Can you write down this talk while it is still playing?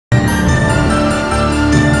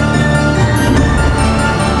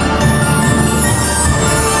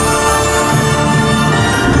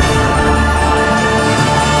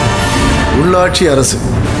உள்ளாட்சி அரசு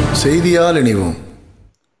செய்தியால் இணைவோம்.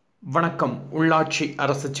 வணக்கம். உள்ளாட்சி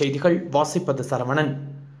அரசு செய்திகள் வாசிப்பது சரவணன்.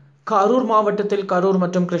 கரூர் மாவட்டத்தில் கரூர்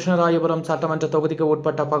மற்றும் கிருஷ்ணராயபுரம் சட்டமன்ற தொகுதிக்கு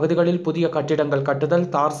உட்பட்ட பகுதிகளில் புதிய கட்டிடங்கள் கட்டுதல்,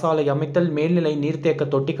 தார் சாலை அமைத்தல், மேல்நிலை நீர்த்தேக்க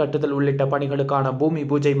தொட்டி கட்டுதல் உள்ளிட்ட பணிகளுக்கான பூமி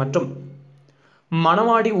பூஜை மற்றும்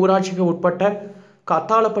மணவாடி ஊராட்சிக்கு உட்பட்ட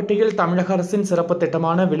கத்தாளப்பட்டியில் தமிழக அரசின் சிறப்பு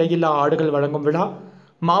திட்டமான விலையில்லா ஆடுகள் வழங்கும் விழா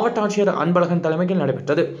மாவட்ட ஆட்சியர் அன்பழகன் தலைமையில்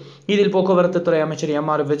நடைபெற்றது. இதில் போக்குவரத்து துறை அமைச்சர்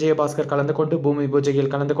எம்.ஆர். விஜயபாஸ்கர் கலந்து கொண்டு பூமி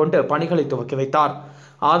பூஜையில் கலந்து கொண்டு பணிகளை துவக்கி வைத்தார்.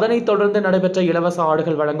 அதனைத் தொடர்ந்து நடைபெற்ற இலவச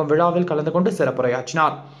ஆடுகள் வழங்கும் விழாவில் கலந்து கொண்டு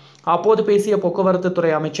சிறப்புரையாற்றினார். அப்போது பேசிய போக்குவரத்து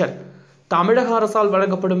துறை அமைச்சர், தமிழக அரசால்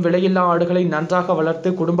வழங்கப்படும் விலையில்லா ஆடுகளை நன்றாக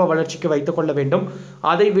வளர்த்து குடும்ப வளர்ச்சிக்கு வைத்துக் கொள்ள வேண்டும்.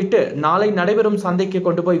 அதை விட்டு நாளை நடைபெறும் சந்தைக்கு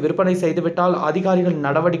கொண்டு போய் விற்பனை செய்துவிட்டால் அதிகாரிகள்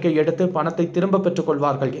நடவடிக்கை எடுத்து பணத்தை திரும்ப பெற்றுக்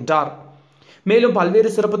கொள்வார்கள் என்றார். மேலும் பல்வேறு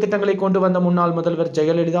சிறப்பு திட்டங்களை கொண்டு வந்த முன்னாள் முதல்வர்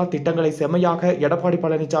ஜெயலலிதா திட்டங்களை செம்மையாக எடப்பாடி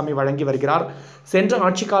பழனிசாமி வழங்கி வருகிறார். சென்ற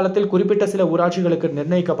ஆட்சி காலத்தில் குறிப்பிட்ட சில ஊராட்சிகளுக்கு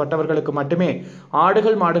நிர்ணயிக்கப்பட்டவர்களுக்கு மட்டுமே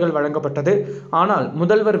ஆடுகள் மாடுகள் வழங்கப்பட்டது. ஆனால்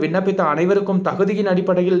முதல்வர் விண்ணப்பித்த அனைவருக்கும் தகுதியின்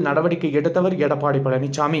அடிப்படையில் நடவடிக்கை எடுத்தவர் எடப்பாடி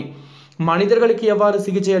பழனிசாமி. மனிதர்களுக்கு எவ்வாறு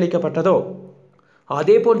சிகிச்சை அளிக்கப்பட்டதோ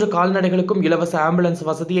அதேபோன்று கால்நடைகளுக்கும் இலவச ஆம்புலன்ஸ்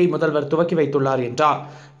வசதியை முதல்வர் துவக்கி வைத்துள்ளார் என்றார்.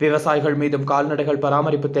 விவசாயிகள் மீதும் கால்நடைகள்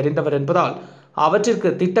பராமரிப்பு தெரிந்தவர் என்பதால் அவற்றிற்கு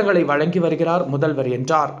திட்டங்களை வழங்கி வருகிறார் முதல்வர்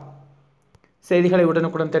என்றார். செய்திகளை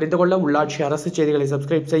உடனுக்குடன் தெரிந்து கொள்ள உள்ளாட்சி அரசு செய்திகளை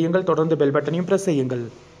சப்ஸ்கிரைப் செய்யுங்கள். தொடர்ந்து பெல் பட்டனையும் பிரஸ் செய்யுங்கள்.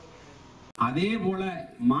 அதே போல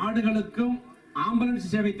மாடுகளுக்கும் ஆம்புலன்ஸ்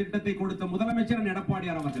சேவை திட்டத்தை கொடுத்த முதலமைச்சர் எடப்பாடி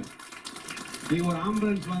அவர்கள். ஒரு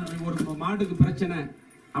ஆம்புலன்ஸ் ஒரு மாடுக்கு பிரச்சனை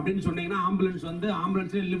அப்படின்னு சொன்னீங்கன்னா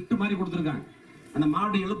ஆம்புலன்ஸ்ல லிப்ட் மாதிரி கொடுத்துருக்காங்க. அந்த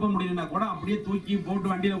மாடு எழுப்ப முடியலன்னா கூட அப்படியே தூக்கி போட்டு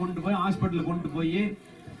வண்டியில கொண்டு போய் ஹாஸ்பிட்டலுக்கு கொண்டு போய்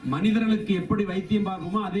மனிதர்களுக்கு எப்படி வைத்தியம்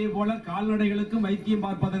பார்க்குமோ அதே போல கால்நடைகளுக்கும் வைத்தியம்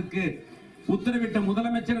பார்ப்பதற்கு உத்தரவிட்ட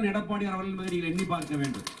முதலமைச்சர் எடப்பாடி அவர்கள் என்பதை நீங்கள் எண்ணி பார்க்க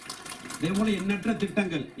வேண்டும். இதே போல எண்ணற்ற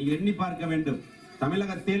திட்டங்கள் நீங்கள் எண்ணி பார்க்க வேண்டும்.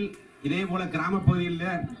 தமிழகத்தில் இதே போல கிராம பகுதியில்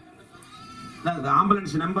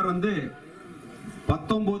ஆம்புலன்ஸ் நம்பர்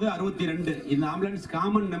 1962. இந்த ஆம்புலன்ஸ்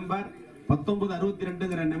காமன் நம்பர்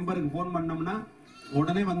 1962 நம்பருக்கு போன் பண்ணோம்னா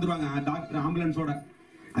உடனே வந்துருவாங்க டாக்டர் ஆம்புலன்ஸோட.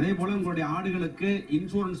 அதே போல உங்களுடைய ஆடுகளுக்கு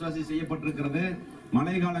இன்சூரன்ஸ் வசதி செய்யப்பட்டிருக்கிறது.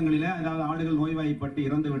 மழை காலங்களில் ஏதாவது ஆடுகள் நோய்வாய்ப்பட்டு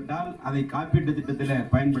இறந்து விட்டால் அதை காப்பீட்டு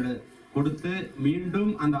திட்டத்தில் கொடுத்து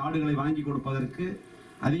மீண்டும் அந்த ஆடுகளை வாங்கி கொடுப்பதற்கு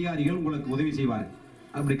அதிகாரிகள் உங்களுக்கு உதவி செய்வார்கள்.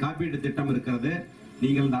 அப்படி காப்பீட்டு திட்டம் இருக்கிறது.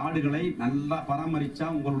 நீங்கள் இந்த ஆடுகளை நல்லா பராமரிச்சா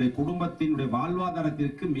உங்களுடைய குடும்பத்தினுடைய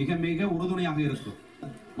வாழ்வாதாரத்திற்கு மிக மிக உறுதுணையாக இருக்கும்.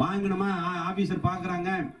 வாங்கணுமா, ஆபீசர் பாக்குறாங்க,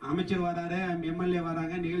 அமைச்சர் வராரு, எம்எல்ஏ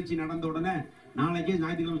வராங்க, நிகழ்ச்சி நடந்த உடனே நாளைக்கே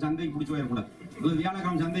ஞாயிற்றுக்கிழமை சந்தைக்கு பிடிச்சி போயிடக்கூடாது,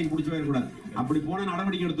 வியாழக்கிழமை சந்தைக்கு பிடிச்சி போயிடக்கூடாது. அப்படி போன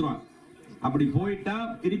நடவடிக்கை எடுத்துருவான். அப்படி போயிட்டா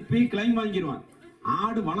திருப்பி கிளைம் வாங்கிடுவான்.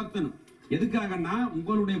 ஆடு வளர்த்தணும். எதுக்காகன்னா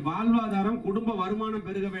உங்களுடைய வாழ்வாதாரம் குடும்ப வருமானம்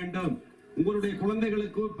பெருக வேண்டும், உங்களுடைய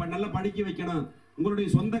குழந்தைகளுக்கு நல்லா படிக்க வைக்கணும், உங்களுடைய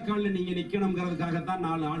சொந்த காலில் நீங்க நிக்கணுங்கிறதுக்காகத்தான்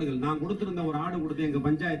 4 ஆடுகள் நான் கொடுத்திருந்த. ஒரு ஆடு கொடுத்த எங்க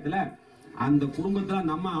பஞ்சாயத்துல அந்த குடும்பத்துல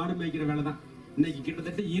நம்ம ஆடு மேய்க்கிற வேலை தான். இன்னைக்கு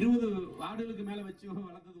கிட்டத்தட்ட 20 ஆடுகளுக்கு மேல வச்சு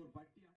வளர்த்தது ஒரு